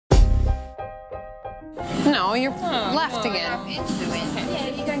No, you're left again. Into the wind. Yeah,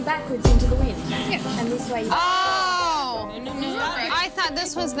 you're going backwards into the wind. Yeah. And this way. Oh! No. I thought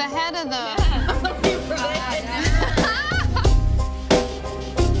this was the head of the...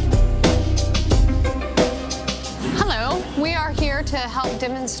 Hello, we are here to help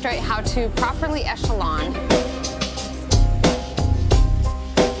demonstrate how to properly echelon.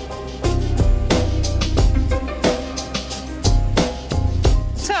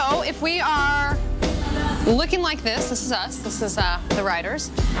 So if we are looking like this is us, this is the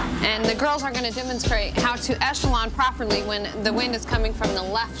riders, and the girls are going to demonstrate how to echelon properly when the wind is coming from the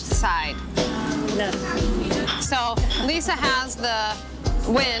left side. So Lisa has the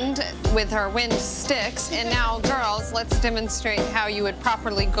wind with her wind sticks, and now girls, let's demonstrate how you would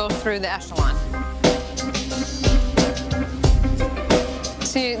properly go through the echelon.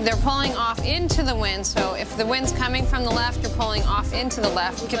 See, they're pulling off into the wind, so if the wind's coming from the left, you're pulling off into the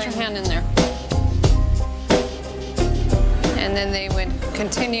left. Get your hand in there. And then they would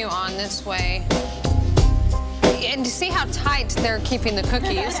continue on this way. And see how tight they're keeping the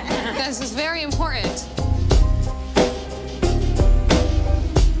cookies. This is very important.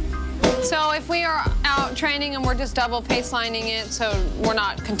 So if we are out training and we're just double pacelining it, so we're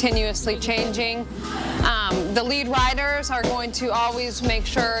not continuously changing, the lead riders are going to always make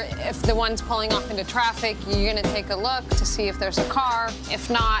sure if the one's pulling off into traffic, you're going to take a look to see if there's a car. If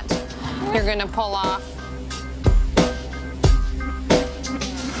not, you're going to pull off.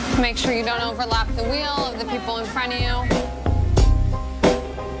 Make sure you don't overlap the wheel of the people in front of you.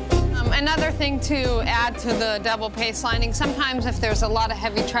 Another thing to add to the double pacelining, sometimes if there's a lot of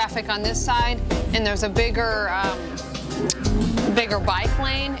heavy traffic on this side and there's a bigger bike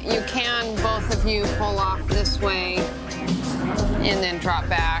lane, you can, both of you, pull off this way and then drop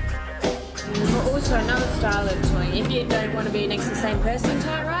back. Also, another style of touring, if you don't want to be next to the same person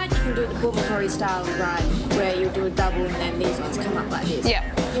type ride, you can do the Corey style ride, where you do a double and then these ones come up like this. Yeah.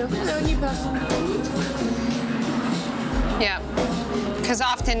 You're, hello, new person. Yeah. Because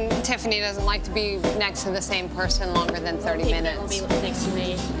often Tiffany doesn't like to be next to the same person longer than 30 minutes. Will be next to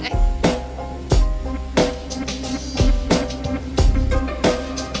me.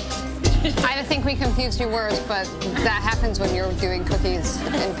 I think we confused your words, but that happens when you're doing cookies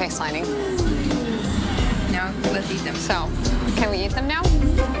and pacelining. No, let's eat them. So, can we eat them now?